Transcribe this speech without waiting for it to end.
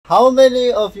How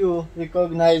many of you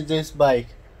recognize this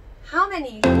bike? How many?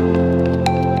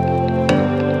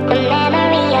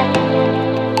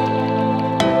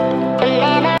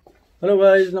 Hello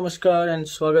guys, नमस्कार and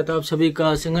स्वागत है आप सभी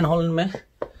का सिंह एंड हॉलैंड में।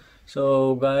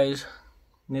 सो गाइस,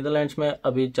 नीदरलैंड्स में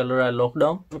अभी चल रहा है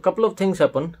lockdown. Couple of things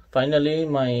happen. Finally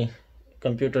my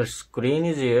computer screen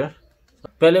is here.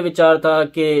 पहले विचार था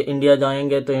कि इंडिया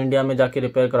जाएंगे तो इंडिया में जाके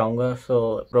रिपेयर कराऊंगा,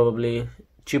 so probably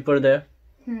cheaper there,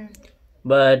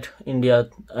 but India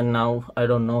now I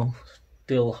don't know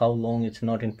till how long it's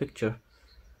not in picture,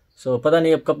 सो पता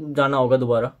नहीं अब कब जाना होगा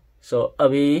दोबारा। सो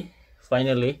अभी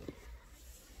finally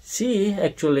she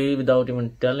actually, without even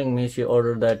telling me, she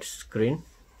ordered that screen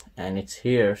and it's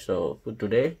here. So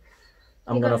today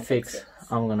I'm gonna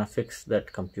fix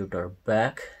that computer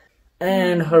back,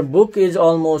 and her book is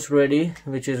almost ready,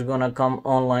 which is gonna come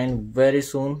online very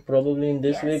soon, probably in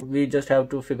this week. We just have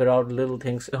to figure out little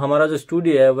things. हमारा जो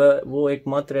studio है वो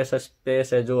एकमात्र ऐसा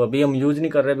space है जो अभी हम यूज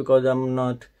नहीं कर रहे because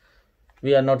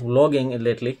we are not vlogging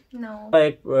lately. No.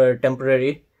 एक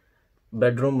temporary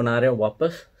बेडरूम बना रहे हैं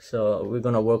वापस, so we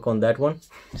gonna work on that one.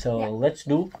 So let's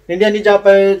do. India नहीं जा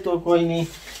पाए तो कोई नहीं,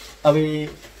 अभी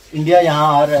इंडिया यहाँ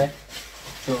आ रहा है,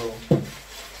 तो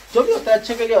जो भी होता है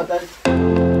अच्छे के लिए होता है।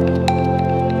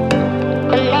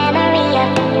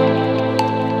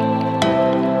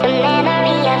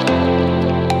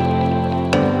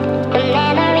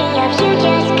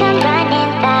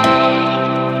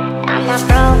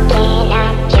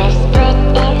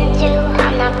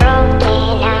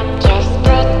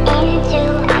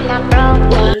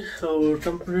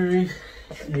 टेम्परेरी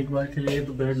एक बार के लिए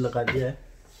तो बेड लगा दिया है,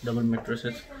 double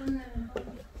mattresses.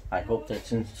 I hope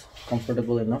that's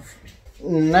comfortable enough.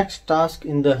 Next task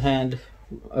in the hand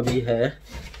अभी है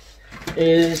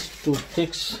is to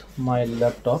fix my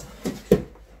laptop.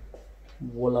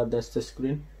 वोला that's the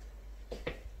screen.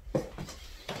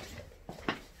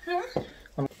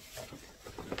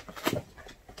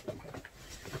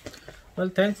 Well,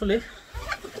 thankfully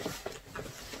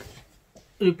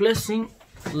replacing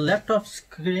laptop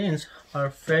screens are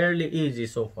fairly easy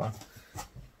so far.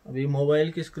 अभी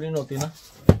mobile की screen होती ना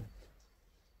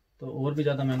तो और भी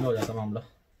ज़्यादा महंगा हो जाता मामला,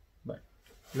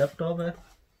 बट लैपटॉप है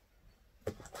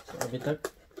तो अभी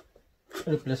तक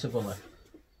रिप्लेसेबल है।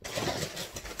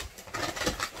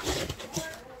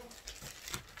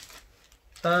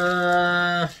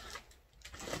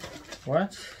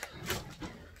 What?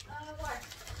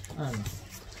 I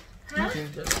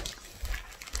don't know.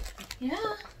 Yeah,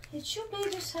 it should be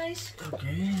the size.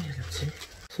 Okay, let's see.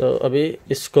 So अभी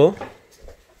इसको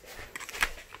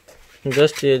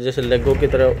जस्ट ये जैसे लेगो की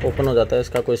तरह ओपन हो जाता है,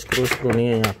 इसका कोई स्क्रू नहीं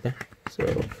है यहाँ पे। So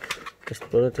just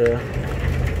put it there.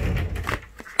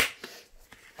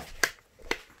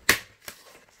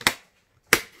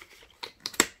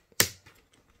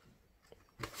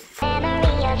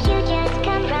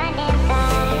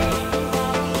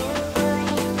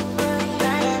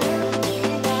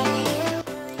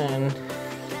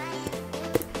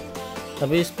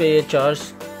 अभी इस पे ये चार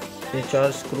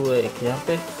स्क्रू है, एक यहाँ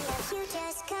पे,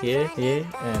 ये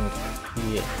एंड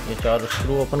ये चार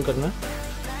स्क्रू ओपन करना है।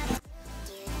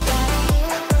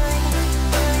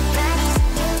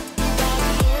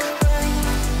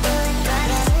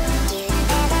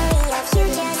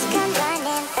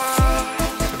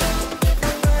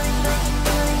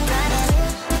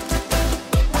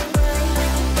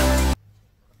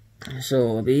 सो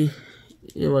अभी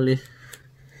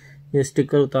ये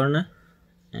स्टिकर उतारना है,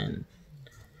 and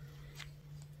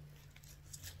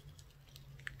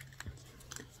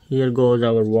here goes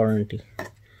our warranty.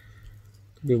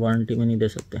 भी वारंटी में नहीं दे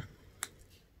सकते।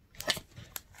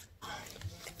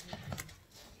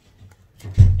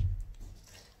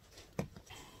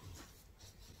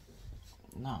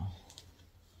 Now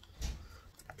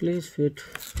please fit,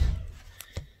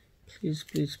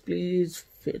 please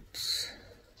fits.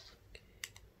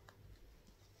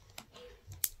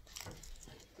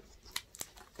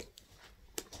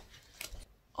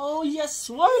 Oh yes,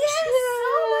 works! Yes!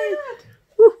 Oh my god!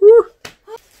 Woehoe!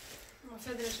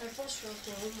 Verder is mijn paswoord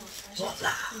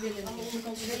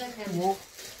willen hebben.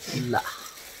 Voila!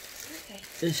 Okay.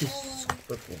 This is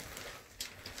super cool.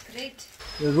 Great.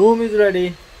 The room is ready.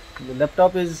 The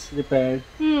laptop is repaired,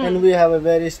 and we have a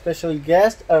very special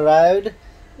guest arrived.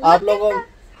 आप लोगों,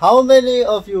 how many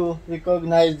of you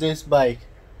recognize this bike?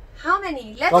 How many?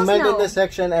 Let us Comment know. in the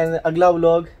section, and अगला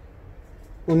vlog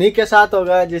उन्हीं के साथ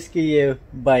होगा जिसकी ये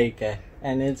bike है,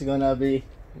 and it's gonna be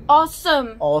awesome,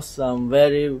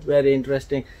 very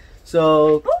interesting. So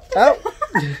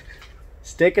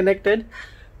stay connected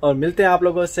और मिलते हैं आप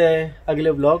लोगों से अगले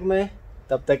व्लॉग में।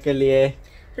 तब तक के लिए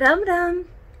राम राम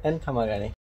एंड खमा गाने।